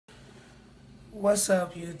What's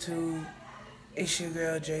up, YouTube? It's your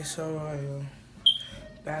girl J So Royal,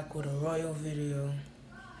 back with a royal video.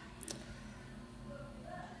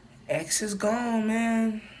 X is gone,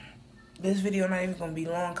 man. This video not even gonna be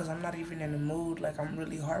long because I'm not even in the mood. Like, I'm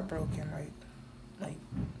really heartbroken. Like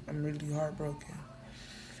I'm really heartbroken.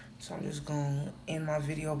 So I'm just gonna end my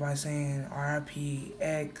video by saying RIP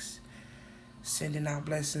X, sending out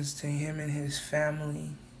blessings to him and his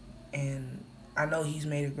family. And I know he's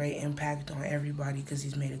made a great impact on everybody because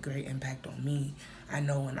he's made a great impact on me. I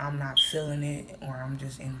know when I'm not feeling it or I'm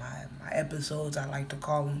just in my episodes, I like to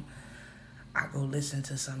call them, I go listen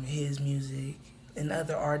to some of his music and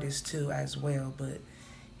other artists too as well. But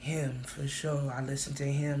him, for sure, I listen to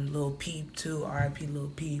him. Lil Peep too, RIP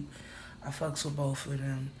Lil Peep. I fucks with both of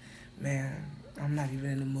them. Man, I'm not even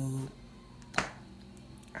in the mood.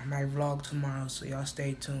 I might vlog tomorrow, so y'all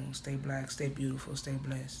stay tuned. Stay black, stay beautiful, stay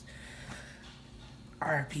blessed.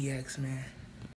 RIPX, man.